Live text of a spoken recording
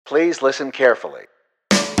Please listen carefully.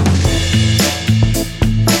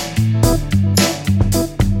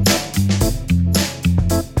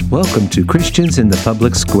 Welcome to Christians in the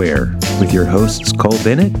Public Square with your hosts Cole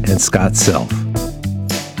Bennett and Scott Self.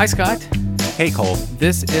 Hi, Scott. Hey, Cole.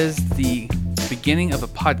 This is the beginning of a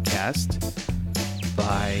podcast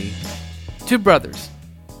by two brothers.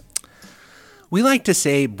 We like to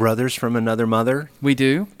say brothers from another mother, We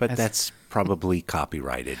do. but that's probably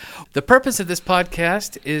copyrighted. The purpose of this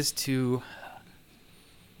podcast is to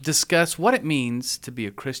discuss what it means to be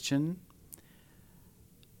a Christian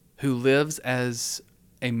who lives as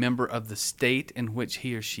a member of the state in which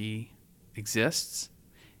he or she exists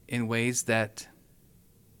in ways that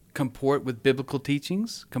comport with biblical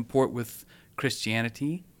teachings, comport with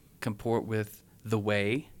Christianity, comport with the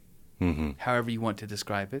way, however you want to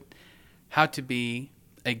describe it, how to be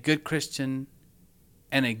a good Christian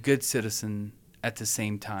and a good citizen at the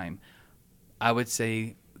same time. I would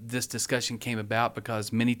say this discussion came about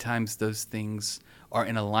because many times those things are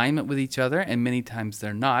in alignment with each other and many times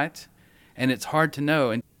they're not, and it's hard to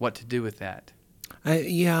know what to do with that.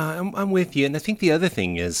 I'm with you. And I think the other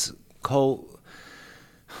thing is, Cole,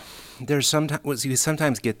 you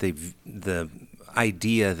sometimes get the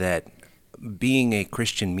idea that being a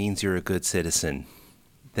Christian means you're a good citizen,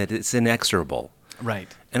 that it's inexorable.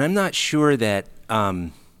 Right. And I'm not sure that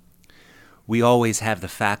we always have the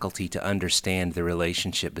faculty to understand the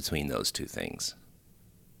relationship between those two things.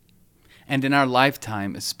 And in our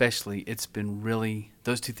lifetime especially,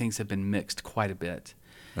 those two things have been mixed quite a bit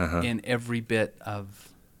in every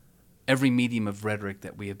medium of rhetoric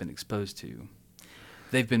that we have been exposed to.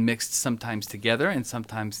 They've been mixed sometimes together, and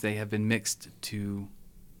sometimes they have been mixed to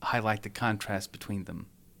highlight the contrast between them.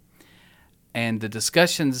 And the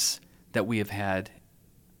discussions that we have had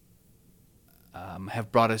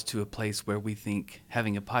have brought us to a place where we think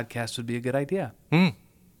having a podcast would be a good idea.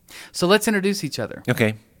 So let's introduce each other.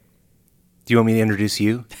 Okay. Do you want me to introduce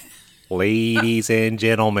you? Ladies and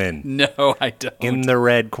gentlemen, No, I don't. in the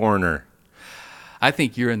red corner, I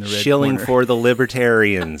think you're in the red shilling corner. for the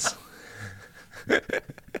libertarians.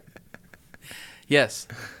 Yes.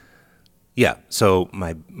 Yeah, so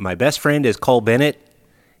my best friend is Cole Bennett.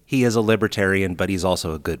 He is a libertarian, but he's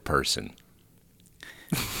also a good person.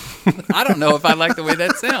 I don't know if I like the way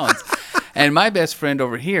that sounds. And my best friend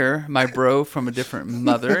over here, my bro from a different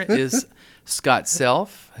mother, is Scott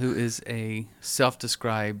Self, who is a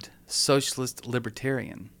self-described socialist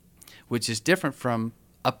libertarian, which is different from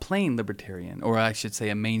a plain libertarian, or I should say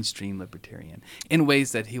a mainstream libertarian, in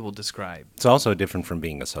ways that he will describe. It's also different from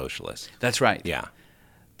being a socialist. That's right. Yeah.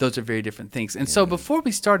 Those are very different things. And so before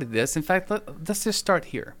we started this, in fact, let's just start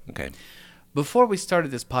here. Okay. Before we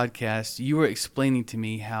started this podcast, you were explaining to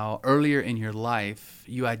me how earlier in your life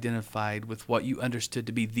you identified with what you understood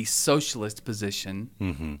to be the socialist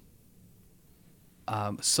position,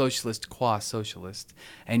 socialist qua socialist,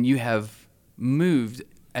 and you have moved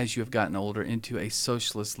as you have gotten older into a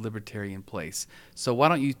socialist libertarian place. So why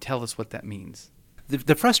don't you tell us what that means?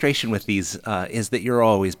 The frustration with these is that you're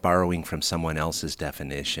always borrowing from someone else's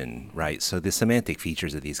definition, right? So the semantic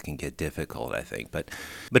features of these can get difficult, I think. But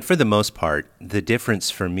for the most part, the difference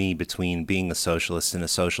for me between being a socialist and a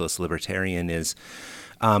socialist libertarian is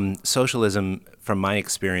socialism, from my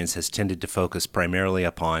experience, has tended to focus primarily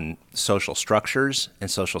upon social structures and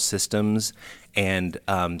social systems and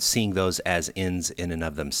seeing those as ends in and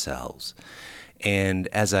of themselves. And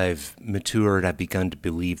as I've matured, I've begun to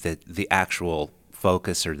believe that the actual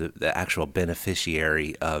focus or the actual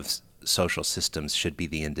beneficiary of social systems should be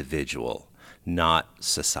the individual, not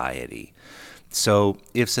society. So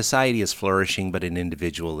if society is flourishing but an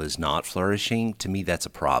individual is not flourishing, to me that's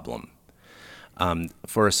a problem.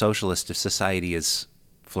 For a socialist, if society is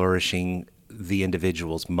flourishing, the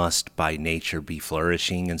individuals must by nature be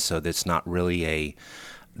flourishing, and so there's not really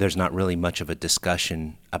much of a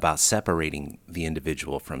discussion about separating the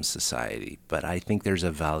individual from society, but I think there's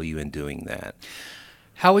a value in doing that.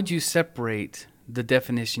 How would you separate the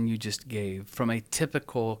definition you just gave from a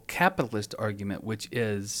typical capitalist argument, which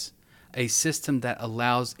is a system that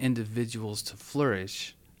allows individuals to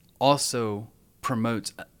flourish also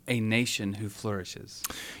promotes a nation who flourishes?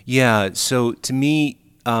 Yeah, so to me,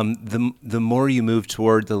 the more you move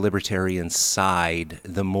toward the libertarian side,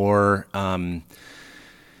 the more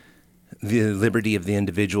the liberty of the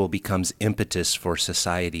individual becomes impetus for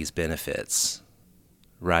society's benefits,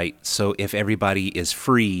 right? So if everybody is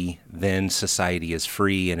free, then society is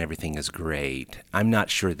free and everything is great. I'm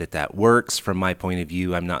not sure that works from my point of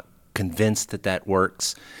view. I'm not convinced that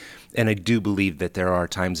works. And I do believe that there are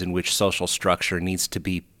times in which social structure needs to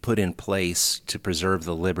be put in place to preserve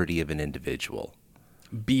the liberty of an individual.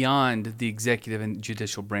 beyond the executive and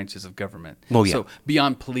judicial branches of government. Well, yeah. So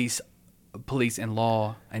beyond police and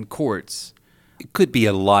law and courts. It could be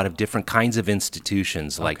a lot of different kinds of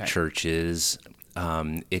institutions like Okay. churches.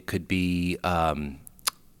 It could be, and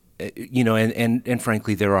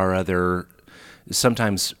frankly, there are other,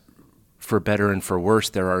 sometimes for better and for worse,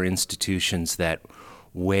 there are institutions that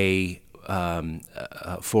weigh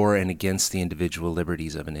for and against the individual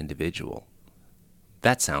liberties of an individual.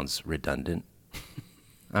 That sounds redundant.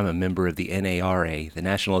 I'm a member of the NARA, the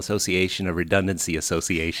National Association of Redundancy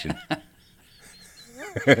Association.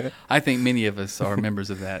 I think many of us are members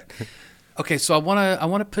of that. Okay, so I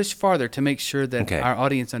want to push farther to make sure that Okay. our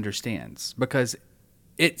audience understands, because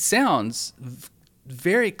it sounds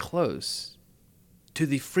very close to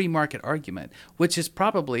the free market argument, which is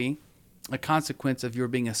probably a consequence of your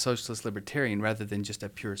being a socialist libertarian rather than just a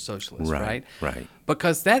pure socialist, right? Right.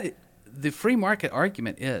 Because the free market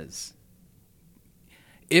argument is,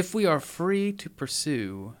 if we are free to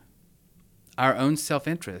pursue our own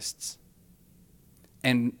self-interests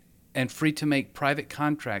and free to make private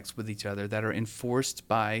contracts with each other that are enforced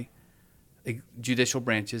by judicial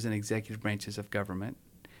branches and executive branches of government,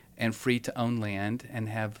 and free to own land and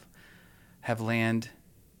have land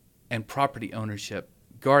and property ownership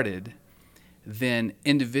guarded, then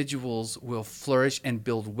individuals will flourish and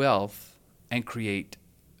build wealth and create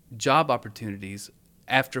job opportunities,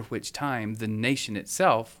 after which time the nation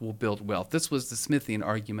itself will build wealth. This was the Smithian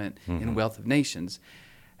argument in Wealth of Nations.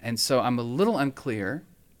 And so I'm a little unclear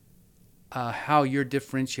how you're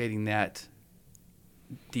differentiating that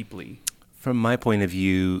deeply. From my point of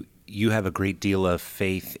view, you have a great deal of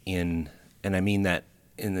faith in, and I mean that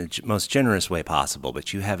in the most generous way possible,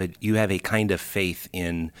 but you have a kind of faith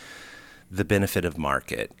in the benefit of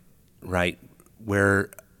market, right?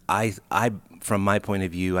 Where I from my point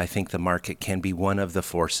of view, I think the market can be one of the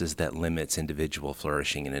forces that limits individual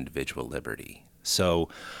flourishing and individual liberty. So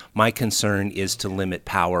my concern is to limit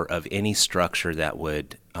power of any structure that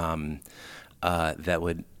would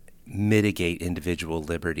mitigate individual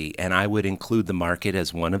liberty, and I would include the market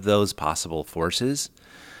as one of those possible forces.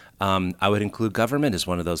 I would include government as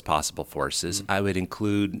one of those possible forces. I would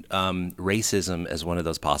include racism as one of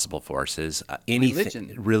those possible forces.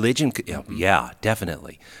 Religion, yeah,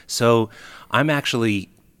 definitely. So I'm actually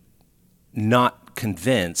not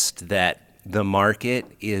convinced that the market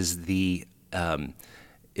is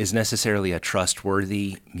necessarily a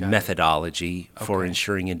trustworthy methodology for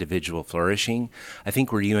ensuring individual flourishing. I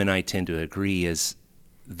think where you and I tend to agree is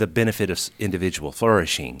the benefit of individual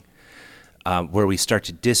flourishing. Where we start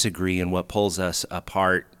to disagree and what pulls us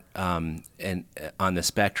apart and on the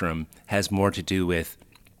spectrum has more to do with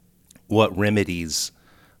what remedies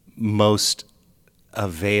most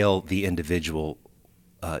avail the individual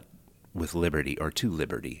with liberty or to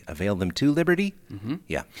liberty. Avail them to liberty? Mm-hmm.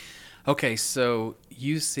 Yeah. Okay, so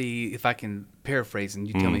you see, if I can paraphrase and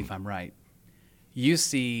you tell me if I'm right, you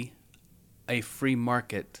see a free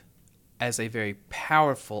market as a very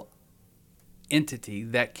powerful entity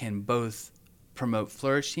that can both promote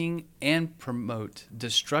flourishing and promote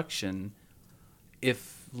destruction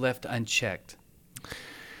if left unchecked.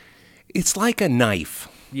 It's like a knife.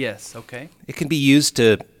 Yes, okay. It can be used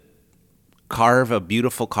to carve a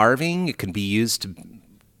beautiful carving. It can be used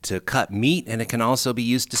to cut meat, and it can also be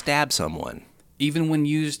used to stab someone. Even when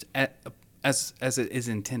used as it is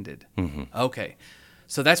intended. Mm-hmm. Okay.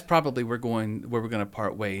 So that's probably where we're going to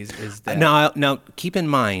part ways. Is that now? Keep in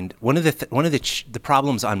mind one of the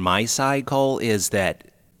problems on my side, Cole, is that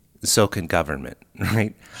so can government,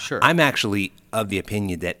 right? Sure. I'm actually of the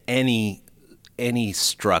opinion that any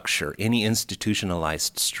structure, any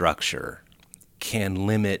institutionalized structure, can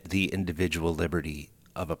limit the individual liberty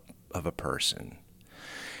of a person,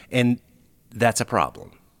 and that's a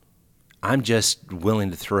problem. I'm just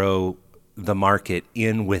willing to throw the market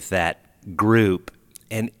in with that group.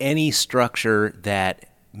 And any structure that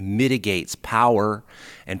mitigates power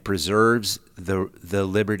and preserves the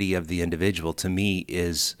liberty of the individual, to me,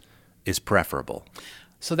 is preferable.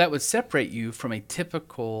 So that would separate you from a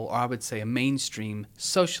typical, or I would say a mainstream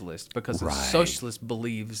socialist, because a socialist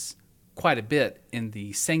believes quite a bit in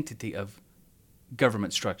the sanctity of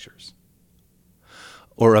government structures.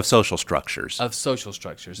 Or of social structures. Of social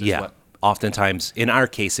structures. Yeah. Oftentimes, in our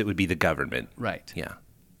case, it would be the government. Right. Yeah.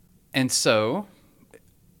 And so,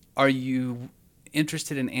 are you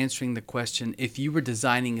interested in answering the question, if you were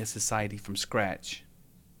designing a society from scratch?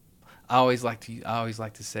 I always like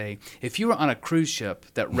to say, if you were on a cruise ship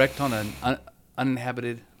that wrecked on an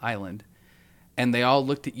uninhabited island, and they all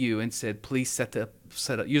looked at you and said, "Please set up.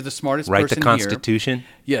 You're the smartest person here." Write the Constitution.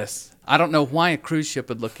 Yes. I don't know why a cruise ship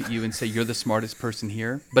would look at you and say, "You're the smartest person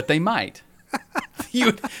here," but they might.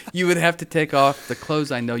 You would have to take off the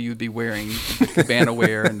clothes I know you'd be wearing, the cabana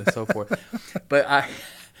wear and so forth. But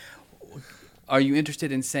are you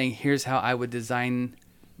interested in saying, here's how I would design,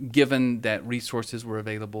 given that resources were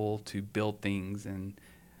available to build things? And,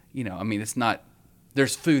 I mean, it's not,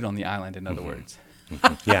 there's food on the island, in other words.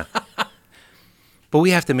 Yeah. But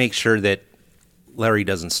we have to make sure that Larry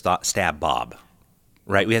doesn't stab Bob,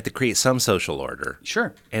 right? We have to create some social order.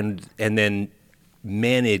 Sure. And then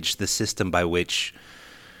manage the system by which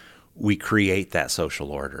we create that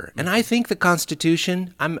social order. And I think the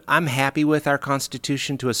Constitution, I'm happy with our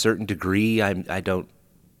Constitution to a certain degree. I don't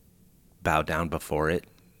bow down before it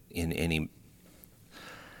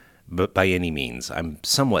but by any means. I'm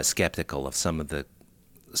somewhat skeptical of some of the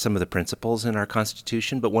principles in our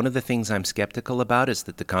Constitution, but one of the things I'm skeptical about is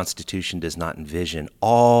that the Constitution does not envision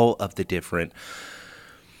all of the different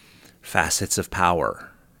facets of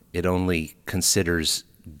power. It only considers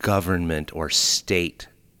government or state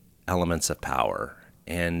elements of power.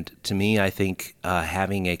 And to me, I think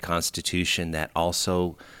having a Constitution that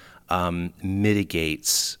also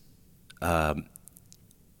mitigates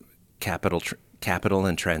capital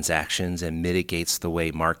and transactions and mitigates the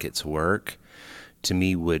way markets work, to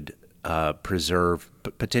me would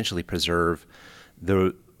potentially preserve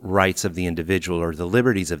the rights of the individual or the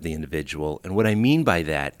liberties of the individual. And what I mean by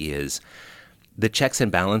that is the checks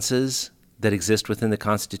and balances that exist within the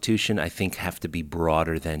Constitution, I think, have to be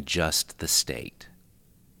broader than just the state.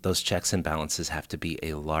 Those checks and balances have to be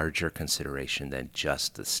a larger consideration than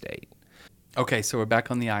just the state. Okay, so we're back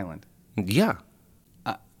on the island. Yeah.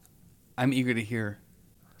 I'm eager to hear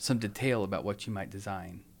some detail about what you might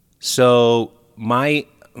design. So my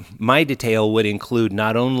detail would include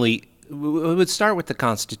not only, it would start with the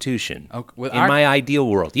Constitution. Okay, in my ideal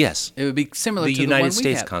world, yes. It would be similar to the United one States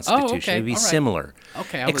we have. Constitution. Oh, okay. It would be All right. similar.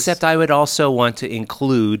 Okay. Except I would also want to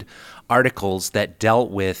include articles that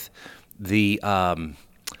dealt with the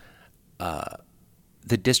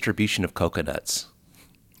distribution of coconuts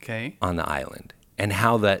on the island and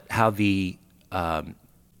how the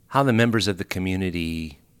members of the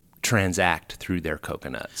community transact through their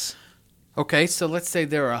coconuts. Okay, so let's say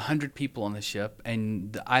there are 100 people on the ship,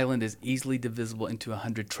 and the island is easily divisible into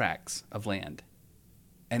 100 tracts of land,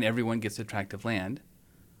 and everyone gets a tract of land,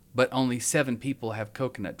 but only 7 people have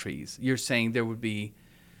coconut trees. You're saying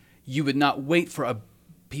you would not wait for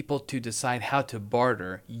people to decide how to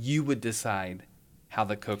barter. You would decide how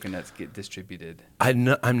the coconuts get distributed. I'm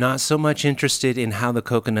not so much interested in how the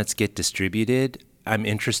coconuts get distributed. I'm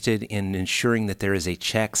interested in ensuring that there is a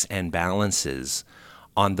checks and balances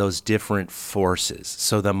on those different forces.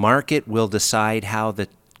 So the market will decide how the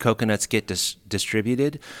coconuts get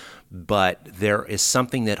distributed, but there is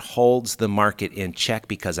something that holds the market in check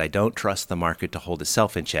because I don't trust the market to hold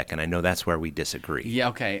itself in check, and I know that's where we disagree. Yeah,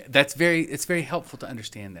 okay. It's very helpful to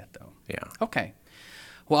understand that, though. Yeah. Okay.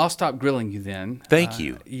 Well, I'll stop grilling you then. Thank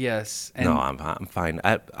you. Yes. No, I'm fine.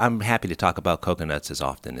 I'm happy to talk about coconuts as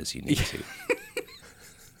often as you need to.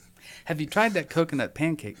 Have you tried that coconut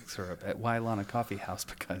pancake syrup at Wailana Coffee House?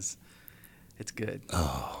 Because it's good.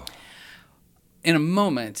 Oh. In a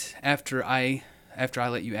moment, after I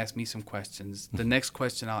let you ask me some questions, the next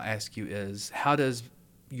question I'll ask you is, how does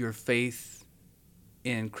your faith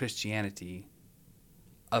in Christianity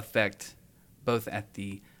affect both at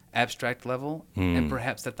the abstract level and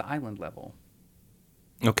perhaps at the island level?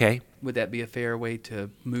 Okay. Would that be a fair way to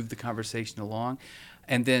move the conversation along?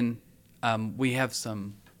 And then we have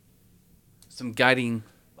some guiding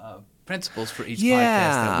principles for each podcast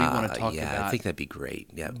that we want to talk about. I think that'd be great.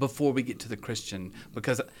 Yeah. Before we get to the Christian,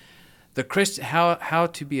 because the Christian, how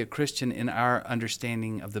to be a Christian in our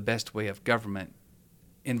understanding of the best way of government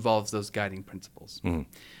involves those guiding principles.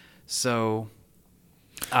 So,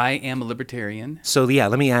 I am a libertarian. So yeah,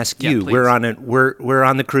 let me ask you. Please. We're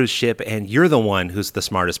on the cruise ship, and you're the one who's the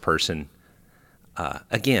smartest person.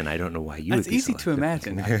 Again, I don't know why you would be easy to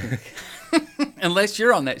selected. imagine, I think. Unless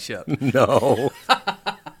you're on that ship. No.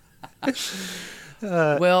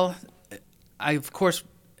 Well, of course,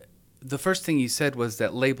 the first thing you said was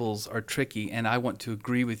that labels are tricky, and I want to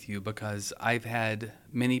agree with you because I've had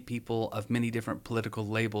many people of many different political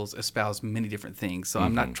labels espouse many different things. So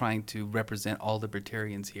I'm not trying to represent all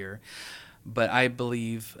libertarians here, but I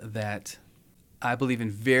believe in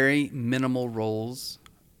very minimal roles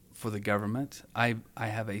for the government. I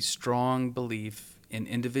have a strong belief in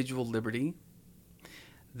individual liberty,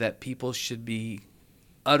 that people should be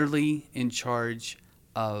utterly in charge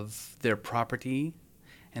of their property,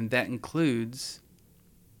 and that includes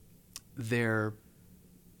their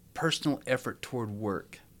personal effort toward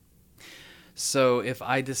work. So if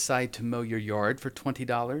I decide to mow your yard for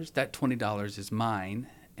 $20, that $20 is mine,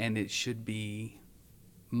 and it should be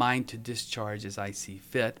mine to discharge as I see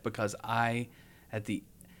fit, because at the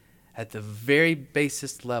very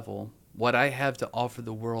basest level, what I have to offer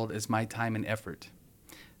the world is my time and effort.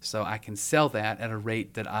 So I can sell that at a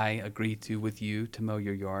rate that I agree to with you to mow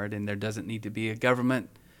your yard, and there doesn't need to be a government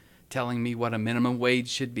telling me what a minimum wage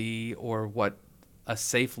should be, or what a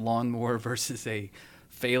safe lawnmower versus a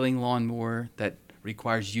failing lawnmower that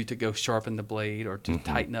requires you to go sharpen the blade or to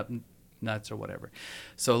tighten up nuts or whatever.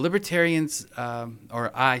 So libertarians,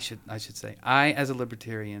 or I should say, I as a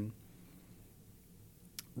libertarian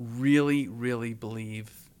really, really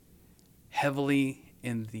believe heavily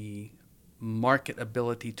in the market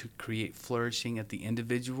ability to create flourishing at the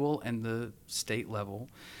individual and the state level.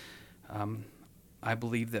 I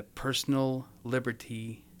believe that personal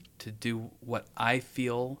liberty to do what I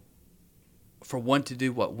feel, for one to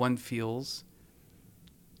do what one feels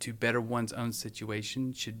to better one's own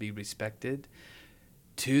situation, should be respected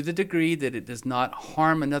to the degree that it does not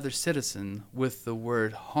harm another citizen, with the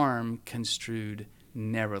word harm construed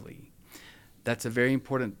narrowly. That's a very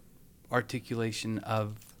important articulation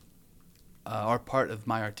of or part of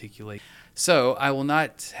my articulation. So I will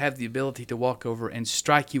not have the ability to walk over and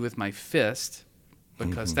strike you with my fist,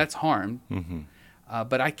 because that's harm.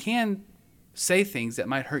 But I can say things that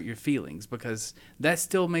might hurt your feelings, because that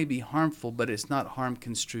still may be harmful, but it's not harm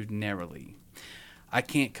construed narrowly. I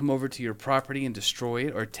can't come over to your property and destroy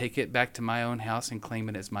it, or take it back to my own house and claim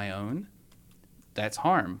it as my own. That's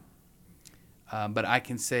harm. But I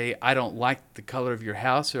can say, I don't like the color of your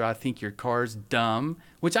house, or I think your car's dumb,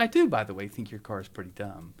 which I do, by the way, think your car is pretty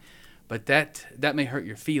dumb. But that may hurt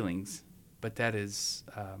your feelings, but that is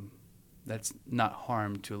that's not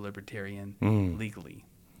harm to a libertarian legally.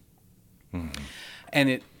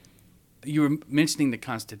 And you were mentioning the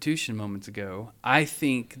Constitution moments ago. I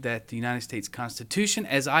think that the United States Constitution,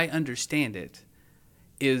 as I understand it,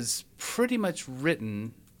 is pretty much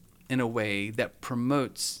written in a way that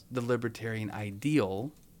promotes the libertarian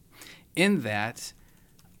ideal, in that,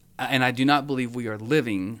 and I do not believe we are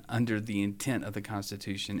living under the intent of the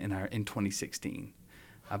Constitution in 2016.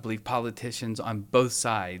 I believe politicians on both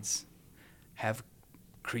sides have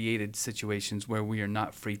created situations where we are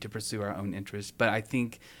not free to pursue our own interests. But I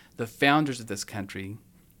think the founders of this country,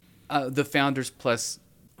 the founders plus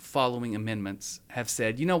following amendments, have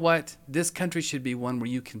said, you know what, this country should be one where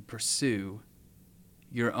you can pursue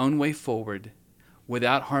your own way forward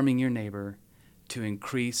without harming your neighbor, to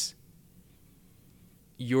increase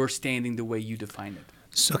your standing the way you define it.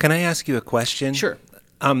 So can I ask you a question? Sure.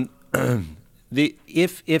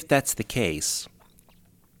 If that's the case,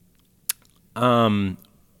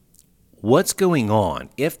 what's going on?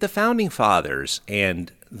 If the Founding Fathers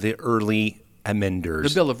and the early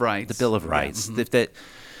amenders, the Bill of Rights,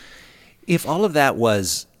 if all of that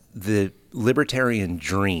was the libertarian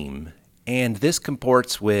dream, and this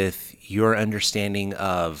comports with your understanding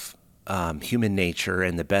of human nature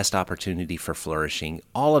and the best opportunity for flourishing,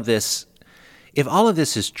 if all of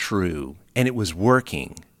this is true and it was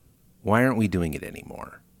working, why aren't we doing it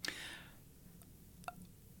anymore?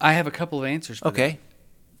 I have a couple of answers for Okay.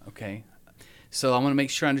 that. Okay. So I want to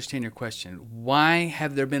make sure I understand your question. Why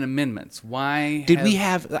have there been amendments? I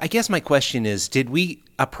guess my question is, did we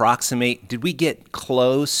get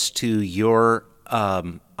close to your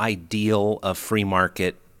ideal of free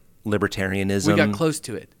market libertarianism? We got close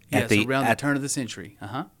to it. Yes, around the turn of the century.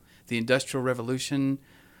 The Industrial Revolution.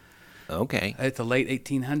 Okay. At the late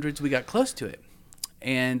 1800s, we got close to it.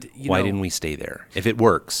 And why didn't we stay there? If it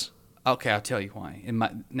works. Okay, I'll tell you why.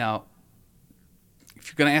 Now, if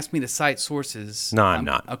you're going to ask me to cite sources... No, I'm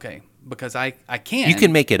not. Okay, because I can. You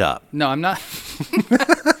can make it up. No, I'm not.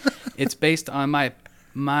 It's based on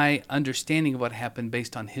my understanding of what happened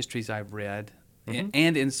based on histories I've read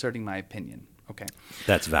and inserting my opinion. Okay.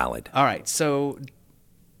 That's valid. All right, so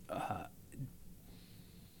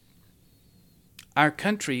our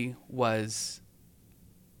country was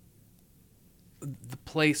the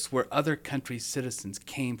place where other countries' citizens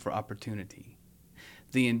came for opportunity.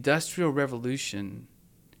 The Industrial Revolution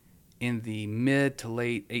in the mid to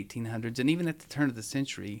late 1800s, and even at the turn of the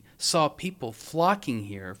century, saw people flocking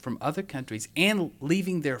here from other countries and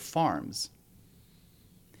leaving their farms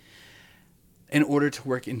in order to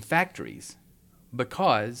work in factories,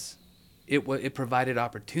 because it provided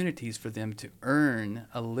opportunities for them to earn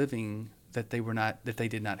a living that they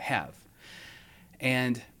did not have.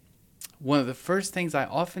 And one of the first things I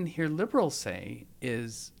often hear liberals say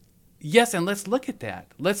is, yes, and let's look at that.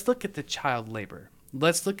 Let's look at the child labor.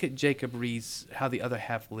 Let's look at Jacob Riis, how the other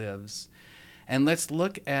half lives. And let's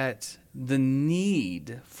look at the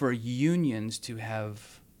need for unions to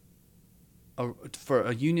have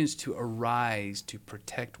for unions to arise to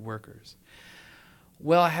protect workers?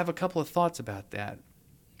 Well, I have a couple of thoughts about that.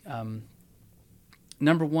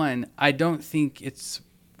 Number one, I don't think it's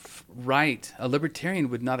right. A libertarian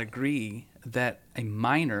would not agree that a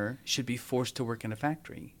minor should be forced to work in a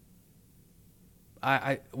factory.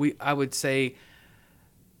 I would say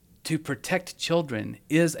to protect children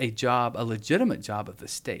is a legitimate job of the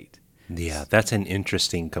state. Yeah, that's an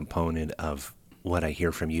interesting component of what I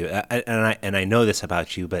hear from you. And I know this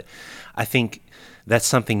about you, but I think that's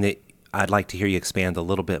something that I'd like to hear you expand a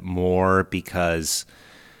little bit more, because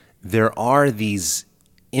there are these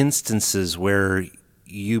instances where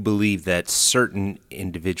you believe that certain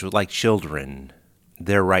individuals, like children,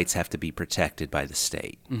 their rights have to be protected by the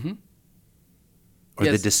state. Mm-hmm. Or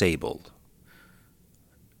Yes. the disabled.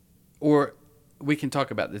 Or we can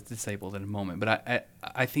talk about the disabled in a moment, but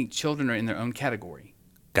I think children are in their own category.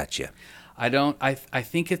 Gotcha. I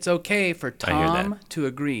think it's okay for Tom to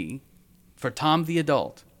agree, for Tom the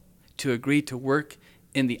adult, to agree to work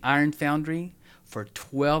in the iron foundry for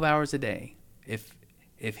 12 hours a day.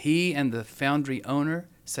 If he and the foundry owner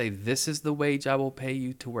say, this is the wage I will pay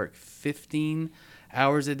you to work 15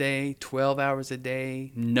 hours a day, 12 hours a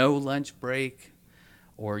day, no lunch break,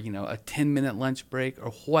 or a 10-minute lunch break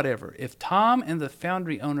or whatever. If Tom and the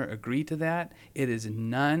foundry owner agree to that, it is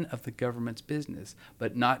none of the government's business,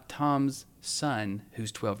 but not Tom's son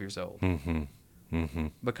who's 12 years old. Mm-hmm. Mm-hmm.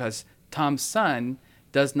 Because Tom's son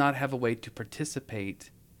does not have a way to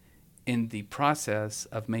participate in the process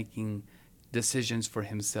of making decisions for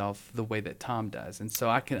himself the way that Tom does. And so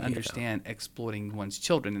I can understand exploiting one's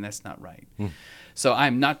children, and that's not right. So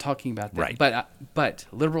I'm not talking about that. Right. But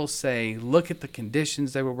liberals say, look at the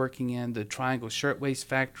conditions they were working in. The Triangle Shirtwaist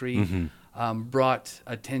Factory brought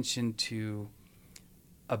attention to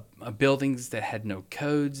buildings that had no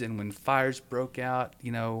codes, and when fires broke out,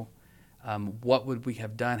 what would we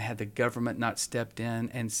have done had the government not stepped in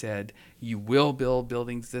and said, you will build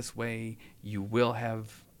buildings this way, you will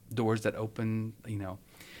have doors that open,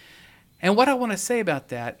 And what I want to say about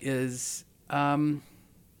that is, if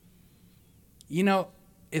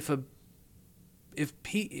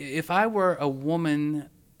I were a woman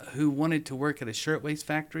who wanted to work at a shirtwaist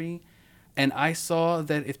factory, and I saw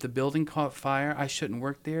that if the building caught fire, I shouldn't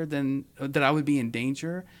work there, then that I would be in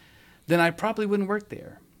danger, then I probably wouldn't work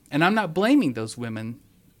there. And I'm not blaming those women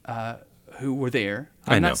who were there.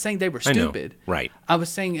 I'm not saying they were stupid. Right. I was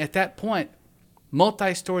saying at that point,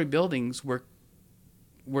 multi-story buildings were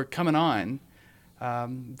coming on.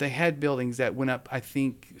 They had buildings that went up, I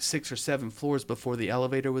think, 6 or 7 floors before the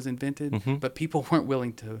elevator was invented, but people weren't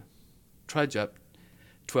willing to trudge up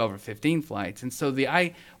 12 or 15 flights. And so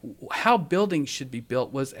how buildings should be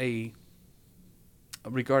built was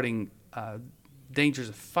regarding dangers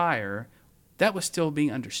of fire, that was still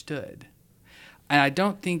being understood. And I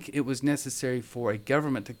don't think it was necessary for a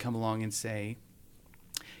government to come along and say,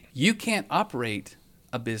 you can't operate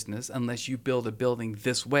a business unless you build a building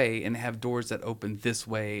this way and have doors that open this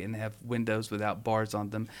way and have windows without bars on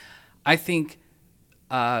them. I think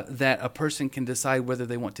that a person can decide whether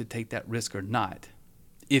they want to take that risk or not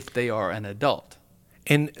if they are an adult.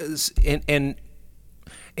 And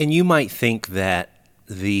you might think that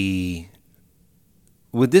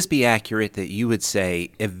would this be accurate that you would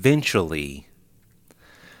say eventually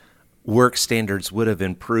work standards would have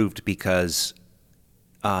improved because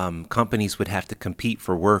companies would have to compete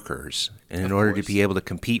for workers, and in order to be able to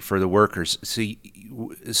compete for the workers,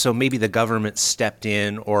 so maybe the government stepped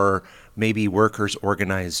in, or maybe workers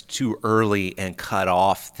organized too early and cut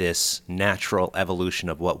off this natural evolution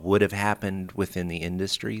of what would have happened within the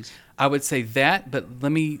industries? I would say that, but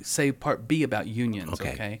let me say part B about unions,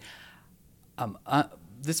 okay?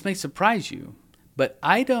 This may surprise you, but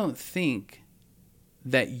I don't think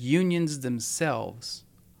that unions themselves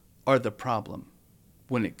are the problem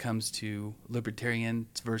when it comes to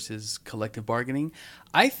libertarians versus collective bargaining.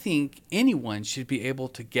 I think anyone should be able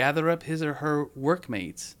to gather up his or her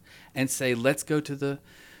workmates and say, let's go to the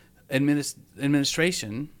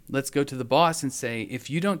administration, let's go to the boss and say,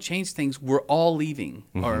 if you don't change things, we're all leaving,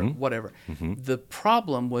 or whatever. The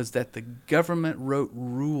problem was that the government wrote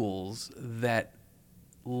rules that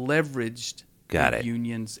leveraged the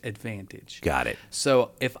union's advantage. Got it.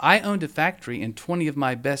 So if I owned a factory and 20 of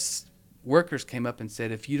my best workers came up and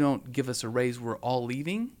said, if you don't give us a raise, we're all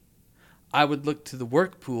leaving, I would look to the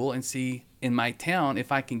work pool and see in my town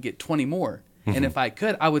if I can get 20 more. And if I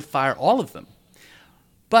could, I would fire all of them.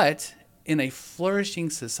 But in a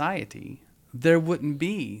flourishing society, there wouldn't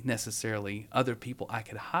be necessarily other people I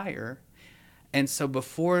could hire. And so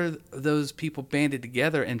before those people banded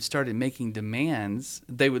together and started making demands,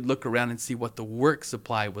 they would look around and see what the work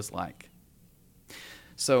supply was like.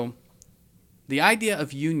 So the idea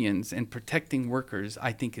of unions and protecting workers,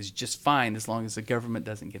 I think, is just fine as long as the government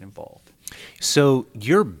doesn't get involved. So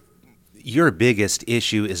your biggest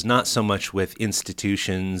issue is not so much with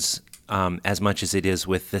institutions as much as it is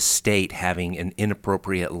with the state having an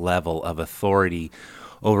inappropriate level of authority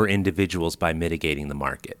over individuals by mitigating the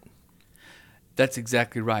market. That's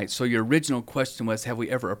exactly right. So your original question was, have we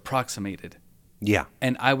ever approximated? Yeah.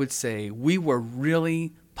 And I would say we were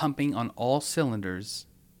really pumping on all cylinders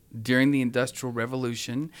during the Industrial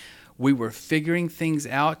Revolution. We were figuring things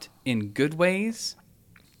out in good ways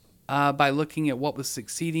by looking at what was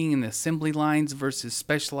succeeding in the assembly lines versus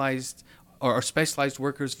specialized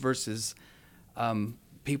workers versus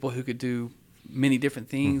people who could do many different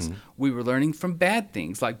things. Mm-hmm. We were learning from bad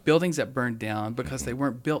things, like buildings that burned down because they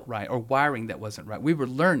weren't built right, or wiring that wasn't right. We were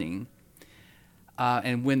learning.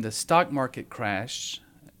 And when the stock market crashed,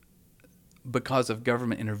 because of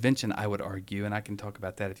government intervention, I would argue, and I can talk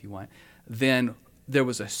about that if you want, then there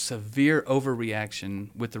was a severe overreaction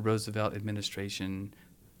with the Roosevelt administration,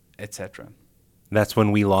 etc. That's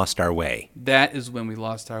when we lost our way. That is when we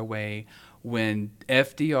lost our way, when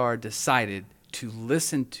FDR decided to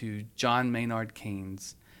listen to John Maynard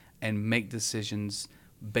Keynes and make decisions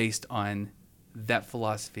based on that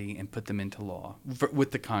philosophy and put them into law with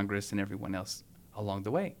the Congress and everyone else along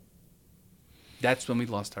the way. That's when we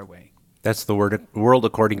lost our way. That's the world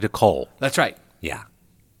according to Cole. That's right. Yeah.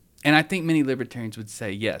 And I think many libertarians would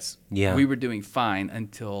say, yes, we were doing fine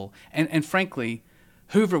until, and frankly,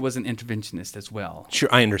 Hoover was an interventionist as well. Sure,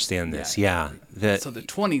 I understand this, yeah. So the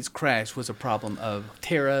 20s crash was a problem of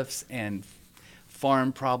tariffs and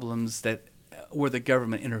farm problems where the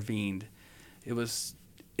government intervened. It was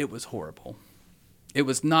horrible. It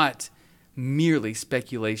was not merely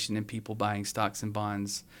speculation and people buying stocks and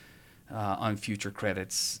bonds on future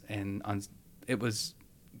credits, and it was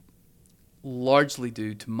largely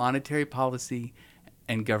due to monetary policy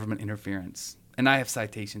and government interference. And I have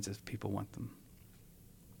citations if people want them.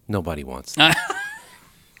 Nobody wants them.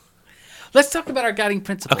 Let's talk about our guiding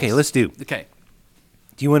principles. Okay, let's do. Okay.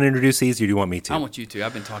 Do you want to introduce these, or do you want me to? I want you to.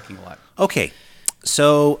 I've been talking a lot. Okay.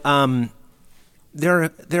 So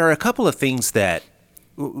there are a couple of things that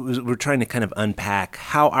we're trying to kind of unpack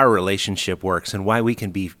how our relationship works and why we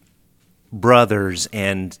can be brothers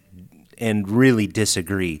and really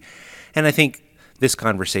disagree. And I think this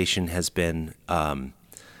conversation has been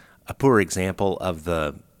a poor example of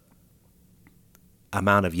the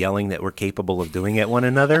amount of yelling that we're capable of doing at one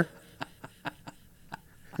another.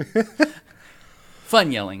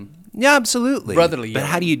 Fun yelling. Yeah, absolutely. Brotherly yelling. But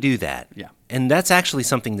how do you do that? Yeah. And that's actually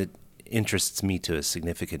something that interests me to a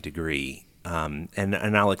significant degree.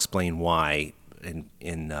 And I'll explain why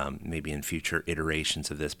in maybe in future iterations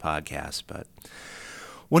of this podcast. But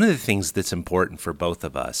one of the things that's important for both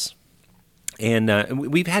of us, and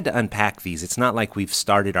we've had to unpack these. It's not like we've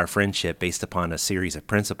started our friendship based upon a series of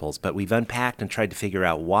principles, but we've unpacked and tried to figure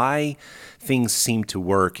out why things seem to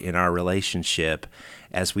work in our relationship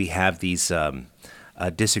as we have these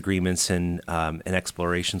disagreements and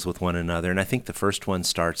explorations with one another. And I think the first one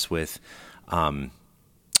starts with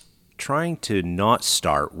trying to not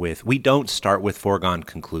start with, we don't start with foregone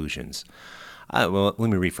conclusions. Well, let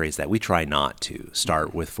me rephrase that. We try not to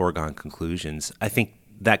start with foregone conclusions. I think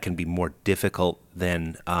that can be more difficult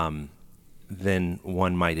than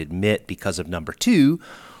one might admit because of number two,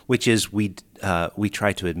 which is we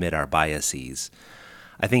try to admit our biases.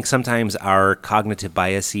 I think sometimes our cognitive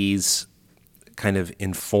biases kind of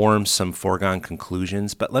inform some foregone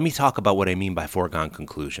conclusions, but let me talk about what I mean by foregone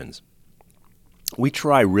conclusions. We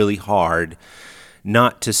try really hard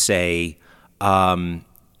not to say,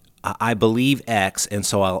 I believe X, and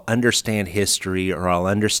so I'll understand history, or I'll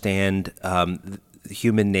understand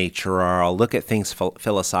human nature, or I'll look at things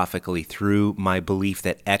philosophically through my belief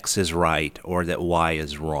that X is right or that Y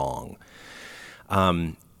is wrong.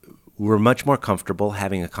 We're much more comfortable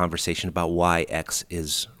having a conversation about why X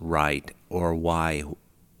is right or why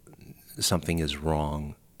something is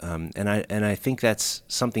wrong. And I think that's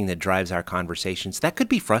something that drives our conversations. That could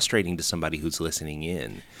be frustrating to somebody who's listening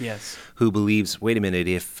in. Yes. Who believes, wait a minute,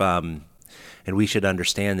 if and we should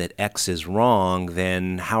understand that X is wrong,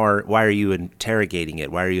 then why are you interrogating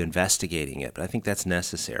it? Why are you investigating it? But I think that's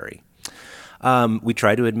necessary. We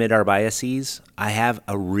try to admit our biases. I have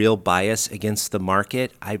a real bias against the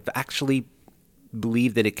market. I actually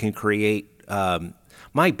believe that it can create,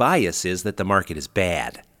 my bias is that the market is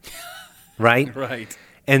bad, right? Right.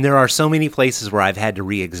 And there are so many places where I've had to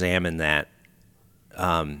re-examine that,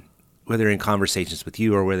 whether in conversations with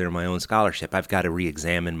you or whether in my own scholarship, I've got to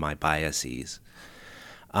re-examine my biases.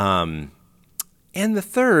 And the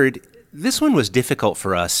third, this one was difficult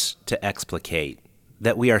for us to explicate.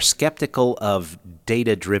 that we are skeptical of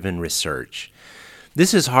data-driven research.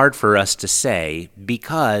 This is hard for us to say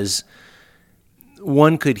because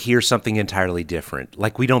one could hear something entirely different,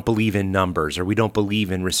 like we don't believe in numbers, or we don't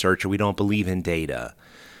believe in research, or we don't believe in data.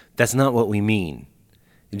 That's not what we mean.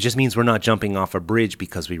 It just means we're not jumping off a bridge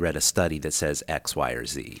because we read a study that says X, Y, or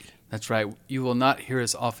Z. That's right. You will not hear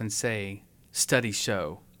us often say, studies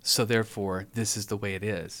show, so therefore this is the way it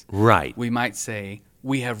is. Right. We might say,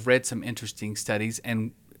 we have read some interesting studies,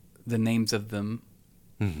 and the names of them,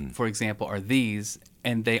 for example, are these,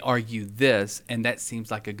 and they argue this, and that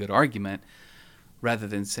seems like a good argument, rather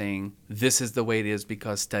than saying, this is the way it is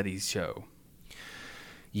because studies show.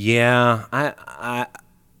 Yeah, I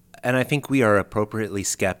think we are appropriately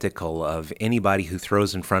skeptical of anybody who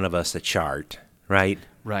throws in front of us a chart, right?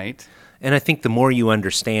 Right. And I think the more you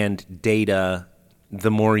understand data,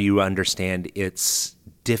 the more you understand its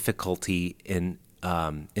difficulty in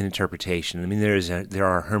interpretation. I mean, there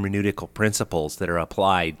are hermeneutical principles that are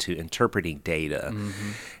applied to interpreting data,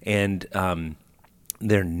 and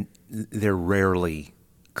they're rarely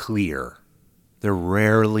clear. They're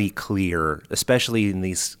rarely clear, especially in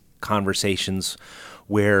these conversations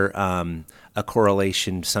where a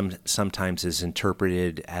correlation sometimes is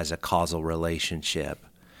interpreted as a causal relationship.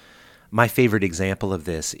 My favorite example of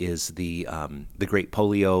this is the Great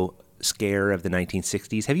Polio Scare of the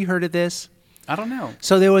 1960s. Have you heard of this? I don't know.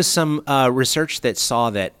 So there was some research that saw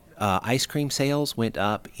that ice cream sales went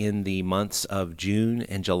up in the months of June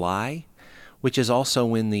and July, which is also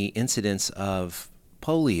when the incidence of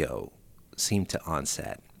polio seemed to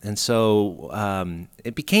onset. And so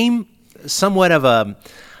it became somewhat of a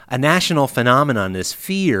national phenomenon, this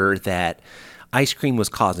fear that ice cream was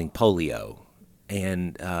causing polio.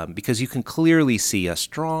 And because you can clearly see a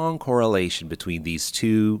strong correlation between these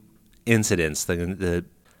two incidents, the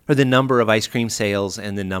number of ice cream sales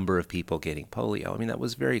and the number of people getting polio. I mean, that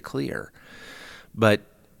was very clear. But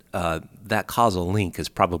that causal link is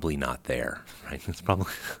probably not there, right? It's probably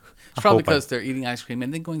because they're eating ice cream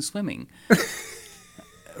and then going swimming,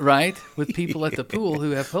 right? With people at the pool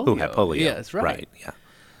who have polio. Who have polio. Yes, right. Right, yeah.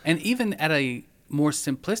 And even at a more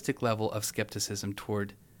simplistic level of skepticism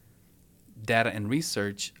toward data and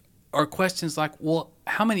research are questions like, well,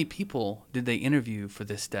 how many people did they interview for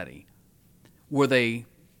this study? Was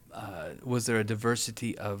there a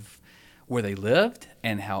diversity of where they lived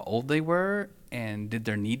and how old they were, and did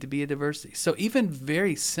there need to be a diversity? So even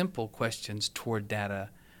very simple questions toward data,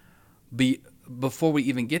 before we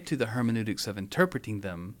even get to the hermeneutics of interpreting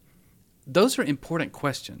them, those are important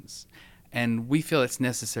questions, and we feel it's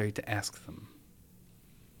necessary to ask them.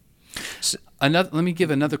 Let me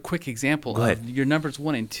give another quick example of your numbers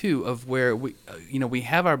 1 and 2 of where we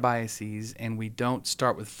have our biases and we don't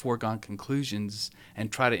start with foregone conclusions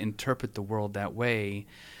and try to interpret the world that way.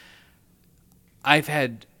 I've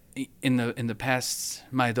had in the past,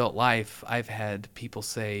 my adult life, I've had people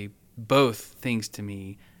say both things to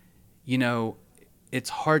me. It's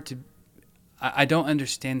hard to. I don't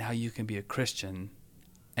understand how you can be a Christian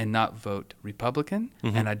and not vote Republican,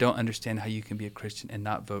 and I don't understand how you can be a Christian and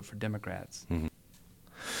not vote for Democrats.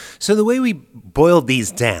 So the way we boiled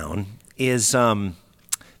these down is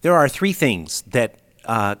there are 3 things that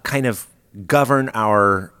kind of govern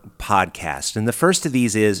our podcast. And the first of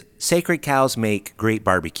these is sacred cows make great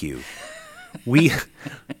barbecue. We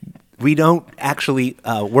don't actually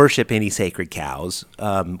worship any sacred cows.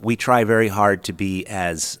 We try very hard to be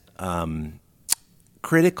as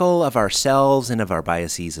critical of ourselves and of our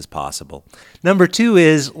biases as possible. Number 2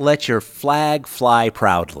 is let your flag fly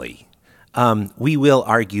proudly. We will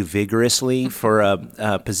argue vigorously for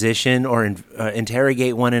a position or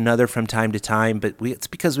interrogate one another from time to time, but it's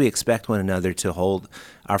because we expect one another to hold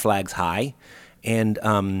our flags high. And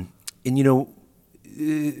I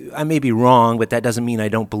may be wrong, but that doesn't mean I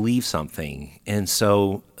don't believe something. And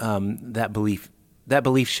so that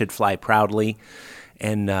belief should fly proudly.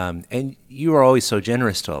 And you are always so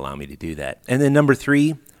generous to allow me to do that. And then number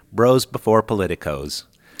 3, bros before politicos.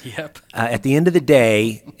 Yep. At the end of the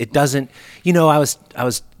day, it doesn't. I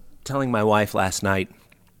was telling my wife last night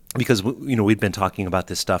because we'd been talking about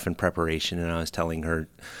this stuff in preparation, and I was telling her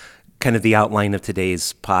kind of the outline of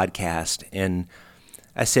today's podcast, and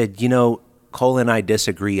I said, Cole and I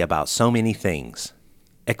disagree about so many things,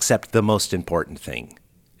 except the most important thing,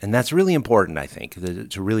 and that's really important, I think,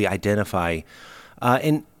 to really identify.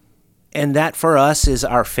 And that for us is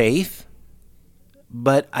our faith,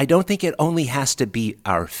 but I don't think it only has to be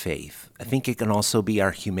our faith. I think it can also be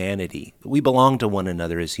our humanity. We belong to one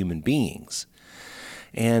another as human beings.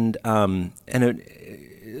 And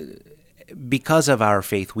because of our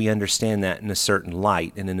faith, we understand that in a certain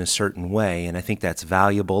light and in a certain way, and I think that's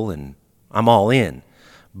valuable, and I'm all in.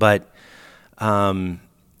 But in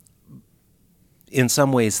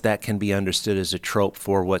some ways, that can be understood as a trope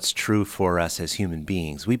for what's true for us as human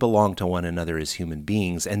beings. We belong to one another as human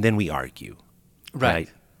beings, and then we argue. Right.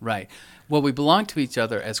 Well, we belong to each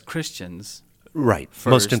other as Christians. Right.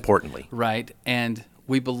 First, most importantly. Right. And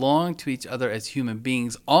we belong to each other as human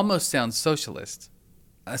beings almost sounds socialist.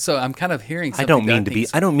 So I'm kind of hearing something.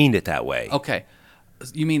 I don't mean it that way. Okay.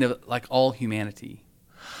 You mean like all humanity?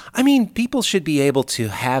 I mean, people should be able to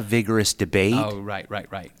have vigorous debate. Oh,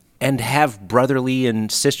 right. And have brotherly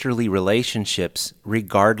and sisterly relationships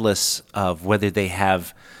regardless of whether they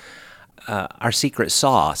have our secret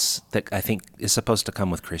sauce that I think is supposed to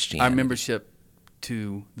come with Christianity. Our membership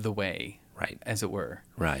to the way, right, as it were.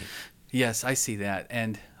 Right. Yes, I see that.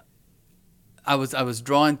 And I was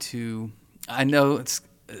drawn to, I know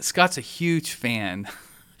Scott's a huge fan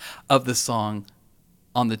of the song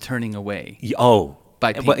On the Turning Away.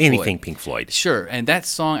 By Pink Floyd. Anything Pink Floyd. Sure. And that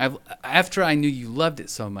song, after I knew you loved it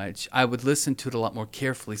so much, I would listen to it a lot more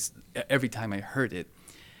carefully every time I heard it.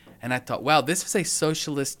 And I thought, wow, this is a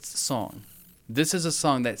socialist song. This is a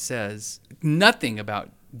song that says nothing about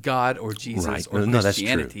God or Jesus or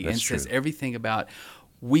Christianity. That's true. Says everything about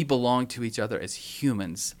we belong to each other as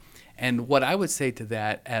humans. And what I would say to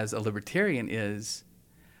that as a libertarian is,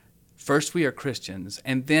 first we are Christians,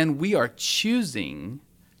 and then we are choosing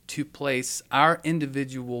to place our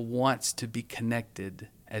individual wants to be connected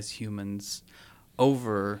as humans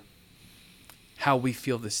over how we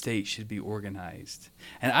feel the state should be organized.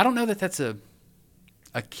 And I don't know that that's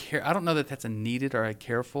I don't know that that's a needed or a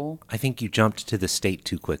careful. I think you jumped to the state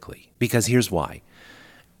too quickly, because here's why.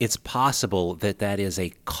 It's possible that that is a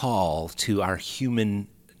call to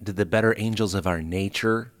the better angels of our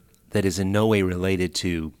nature that is in no way related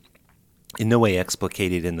to, in no way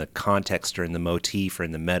explicated in the context or in the motif or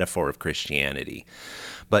in the metaphor of Christianity.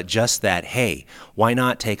 But just that, hey, why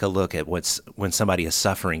not take a look at when somebody is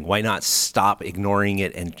suffering? Why not stop ignoring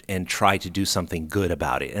it and try to do something good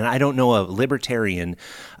about it? And I don't know a libertarian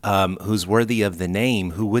who's worthy of the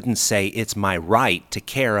name who wouldn't say it's my right to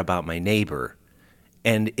care about my neighbor.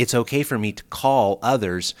 And it's okay for me to call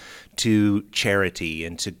others to charity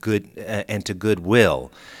and to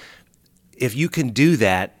goodwill. If you can do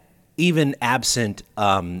that, even absent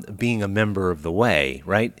being a member of the way,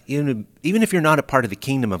 right? Even if you're not a part of the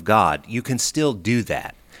kingdom of God, you can still do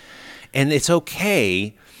that. And it's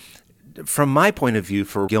okay, from my point of view,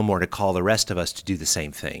 for Gilmore to call the rest of us to do the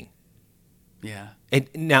same thing. Yeah. And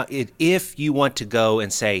now, if you want to go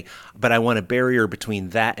and say, but I want a barrier between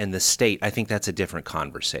that and the state, I think that's a different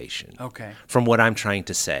conversation. Okay. From what I'm trying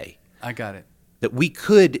to say. I got it. That we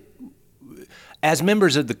could, as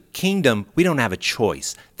members of the kingdom, we don't have a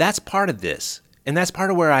choice. That's part of this. And that's part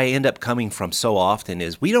of where I end up coming from so often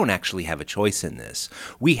is we don't actually have a choice in this.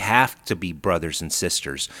 We have to be brothers and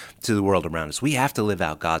sisters to the world around us. We have to live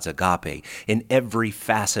out God's agape in every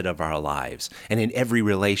facet of our lives and in every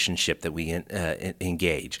relationship that we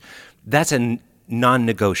engage. That's a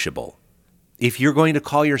non-negotiable. If you're going to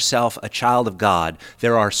call yourself a child of God,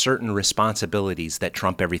 there are certain responsibilities that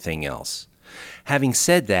trump everything else. Having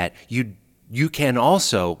said that, you can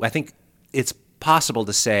also, I think it's possible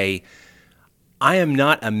to say, I am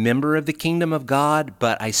not a member of the kingdom of God,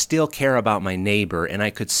 but I still care about my neighbor, and I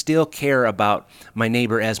could still care about my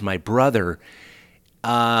neighbor as my brother.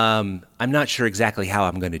 I'm not sure exactly how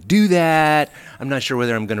I'm going to do that. I'm not sure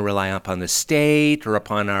whether I'm going to rely upon the state or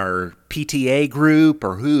upon our PTA group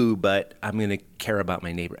or who, but I'm going to care about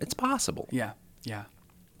my neighbor. It's possible. Yeah.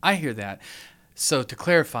 I hear that. So to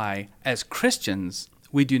clarify, as Christians,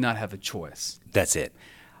 we do not have a choice. That's it.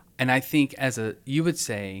 And I think you would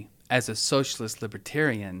say, as a socialist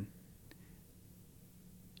libertarian,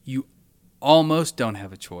 you almost don't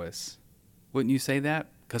have a choice. Wouldn't you say that?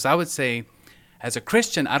 Because I would say, as a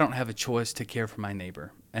Christian, I don't have a choice to care for my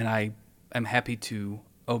neighbor, and I am happy to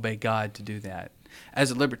obey God to do that. As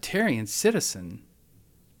a libertarian citizen,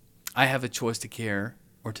 I have a choice to care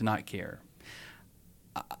or to not care.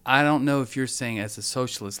 I don't know if you're saying as a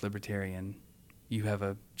socialist libertarian, you have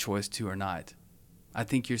a choice to or not. I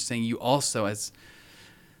think you're saying you also, as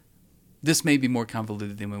this may be more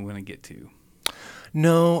convoluted than we're going to get to.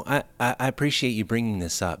 No, I appreciate you bringing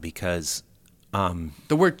this up because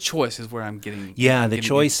the word choice is where I'm getting. Yeah, I'm the getting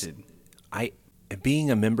choice. interested.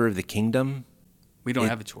 Being a member of the kingdom, we don't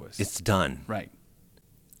have a choice. It's done. Right.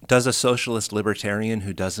 Does a socialist libertarian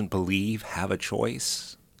who doesn't believe have a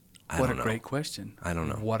choice? What a great question. I don't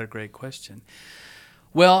know. What a great question.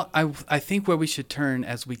 Well, I think where we should turn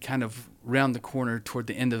as we kind of round the corner toward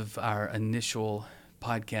the end of our initial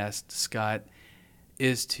podcast, Scott,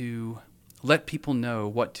 is to let people know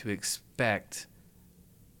what to expect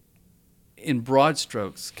in broad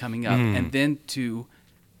strokes coming up, and then to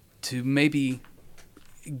maybe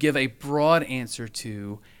give a broad answer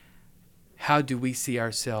to how do we see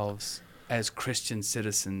ourselves as Christian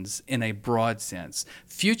citizens in a broad sense.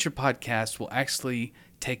 Future podcasts will actually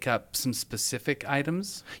take up some specific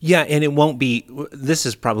items. Yeah, and it won't be. This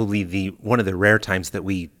is probably one of the rare times that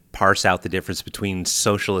we parse out the difference between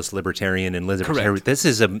socialist, libertarian, and libertarian. Correct. This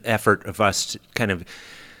is an effort of us to kind of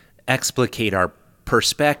explicate our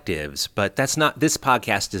perspectives, but that's not. This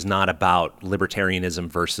podcast is not about libertarianism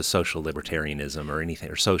versus social libertarianism or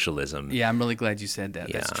anything, or socialism. Yeah, I'm really glad you said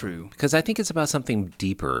that. That's true. Because I think it's about something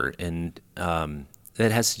deeper, and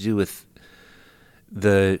that has to do with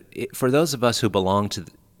for those of us who belong to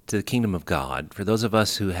the kingdom of God, for those of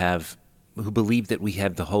us who believe that we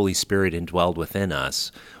have the Holy Spirit indwelled within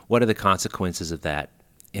us, what are the consequences of that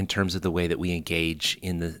in terms of the way that we engage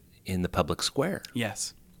in the public square?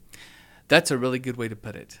 Yes. That's a really good way to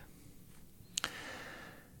put it.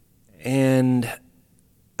 And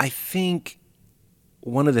I think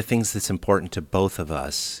one of the things that's important to both of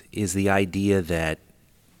us is the idea that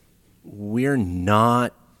we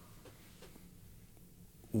don't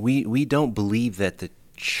believe that the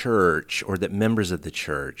church or that members of the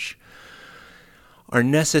church are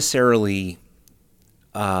necessarily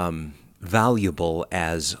valuable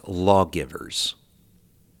as lawgivers.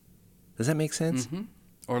 Does that make sense? Mm-hmm.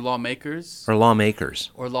 Or lawmakers. Or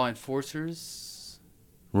lawmakers. Or law enforcers.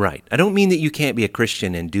 Right. I don't mean that you can't be a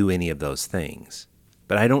Christian and do any of those things,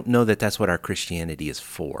 but I don't know that that's what our Christianity is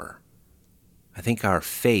for. I think our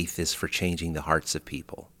faith is for changing the hearts of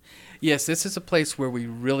people. Yes, this is a place where we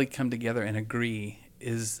really come together and agree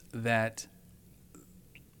is that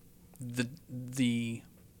the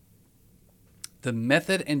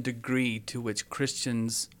method and degree to which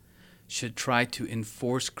Christians should try to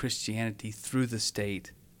enforce Christianity through the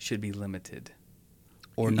state should be limited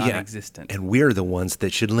or non-existent. And we're the ones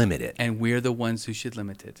that should limit it. And we're the ones who should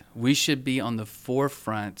limit it. We should be on the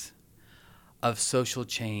forefront of social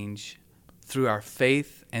change through our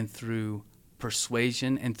faith and through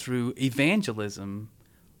persuasion and through evangelism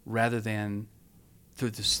rather than through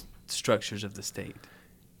the structures of the state.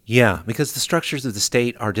 Yeah, because the structures of the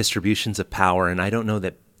state are distributions of power, and I don't know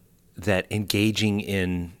that engaging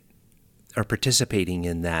in or participating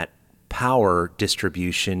in that power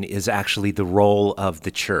distribution is actually the role of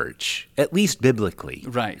the church, at least biblically.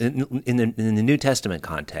 Right. In the New Testament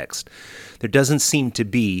context, there doesn't seem to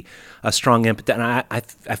be a strong empathy. And I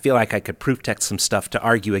feel like I could proof text some stuff to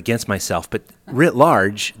argue against myself, but writ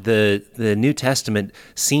large, the New Testament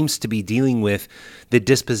seems to be dealing with the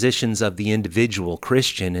dispositions of the individual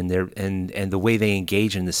Christian and the way they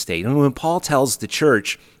engage in the state. And when Paul tells the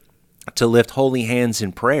church to lift holy hands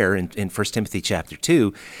in prayer in 1 Timothy chapter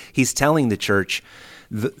 2, he's telling the church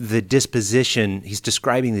the disposition, he's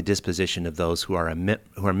describing the disposition of those who are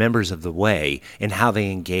members of the way and how they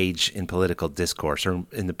engage in political discourse or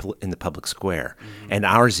in the public square. Mm-hmm. And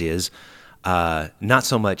ours is not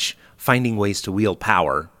so much finding ways to wield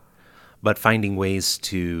power, but finding ways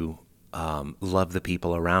to love the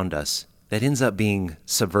people around us. That ends up being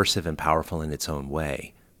subversive and powerful in its own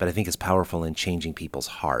way. But I think it's powerful in changing people's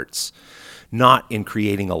hearts, not in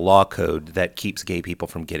creating a law code that keeps gay people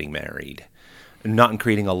from getting married, not in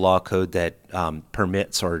creating a law code that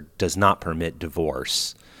permits or does not permit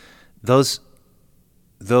divorce. Those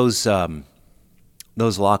law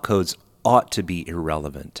codes ought to be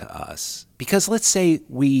irrelevant to us, because let's say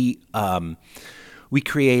we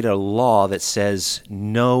create a law that says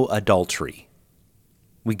no adultery.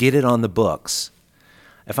 We get it on the books.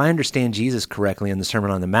 If I understand Jesus correctly in the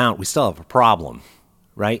Sermon on the Mount, we still have a problem,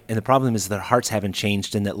 right? And the problem is that hearts haven't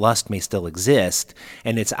changed and that lust may still exist,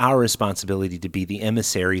 and it's our responsibility to be the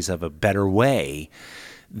emissaries of a better way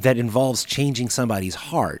that involves changing somebody's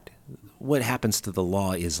heart. What happens to the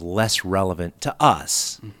law is less relevant to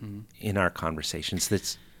us in our conversations,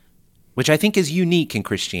 which I think is unique in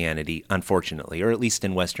Christianity, unfortunately, or at least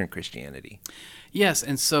in Western Christianity. Yes,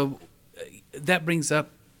 and so that brings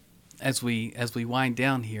up, as we wind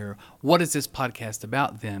down here, what is this podcast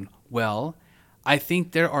about then? Well, I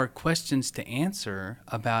think there are questions to answer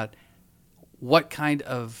about what kind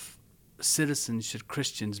of citizens should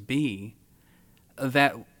Christians be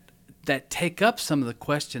that take up some of the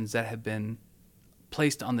questions that have been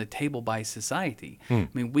placed on the table by society. I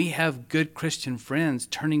mean, we have good Christian friends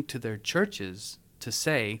turning to their churches to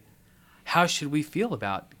say, how should we feel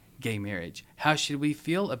about gay marriage? How should we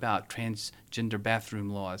feel about transgender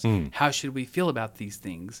bathroom laws? How should we feel about these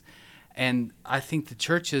things? And I think the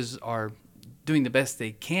churches are doing the best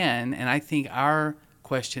they can, and I think our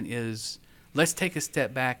question is, let's take a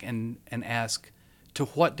step back and ask, to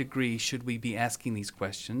what degree should we be asking these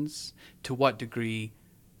questions? To what degree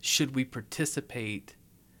should we participate?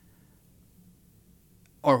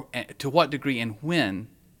 Or to what degree and when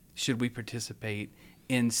should we participate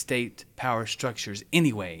in state power structures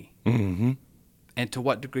anyway? Mm-hmm. And to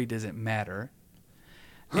what degree does it matter?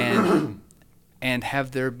 And and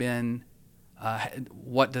have there been,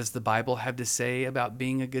 what does the Bible have to say about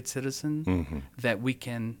being a good citizen? Mm-hmm. That we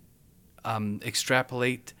can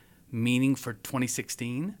extrapolate meaning for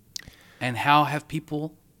 2016? And how have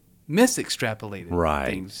people misextrapolated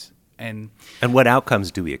things? And what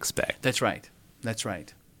outcomes do we expect? that's right. That's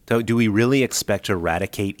right. So do we really expect to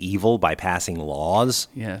eradicate evil by passing laws?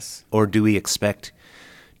 Yes. Or do we expect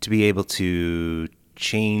to be able to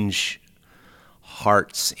change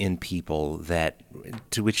hearts in people that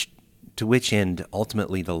to which end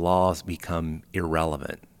ultimately the laws become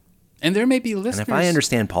irrelevant? And there may be listeners. And if I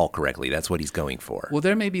understand Paul correctly, that's what he's going for. Well,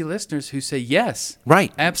 there may be listeners who say yes.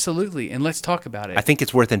 Right. Absolutely. And let's talk about it. I think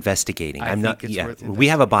it's worth investigating. I think it's worth We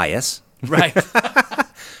have a bias. Right.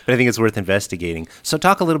 But I think it's worth investigating. So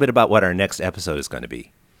talk a little bit about what our next episode is going to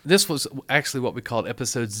be. This was actually what we called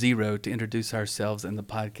episode 0 to introduce ourselves in the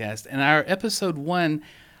podcast. And our episode 1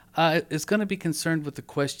 is going to be concerned with the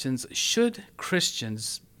questions, should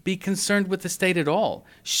Christians be concerned with the state at all?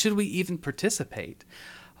 Should we even participate?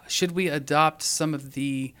 Should we adopt some of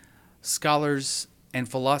the scholars and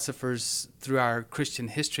philosophers through our Christian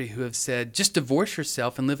history who have said, just divorce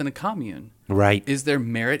yourself and live in a commune? Right. Is there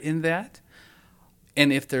merit in that?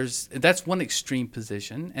 And if that's one extreme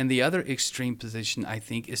position, and the other extreme position, I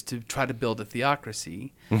think, is to try to build a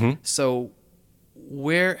theocracy. Mm-hmm. So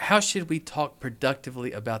how should we talk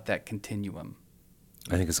productively about that continuum?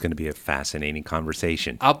 I think it's going to be a fascinating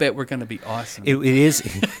conversation. I'll bet we're going to be awesome. It is.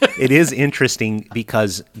 It is interesting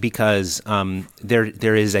because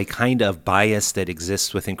there is a kind of bias that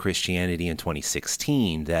exists within Christianity in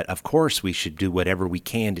 2016 that, of course, we should do whatever we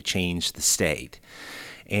can to change the state,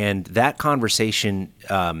 and that conversation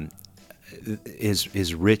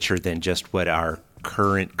is richer than just what our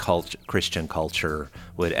current Christian culture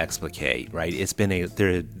would explicate. Right? It's been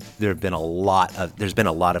there's been a lot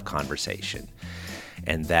of conversation.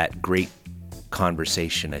 And that great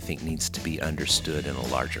conversation, I think, needs to be understood in a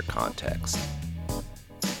larger context.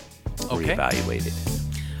 Okay.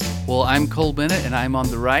 Reevaluated. Well, I'm Cole Bennett, and I'm on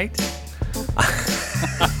the right.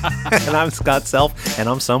 And I'm Scott Self, and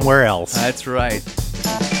I'm somewhere else. That's right.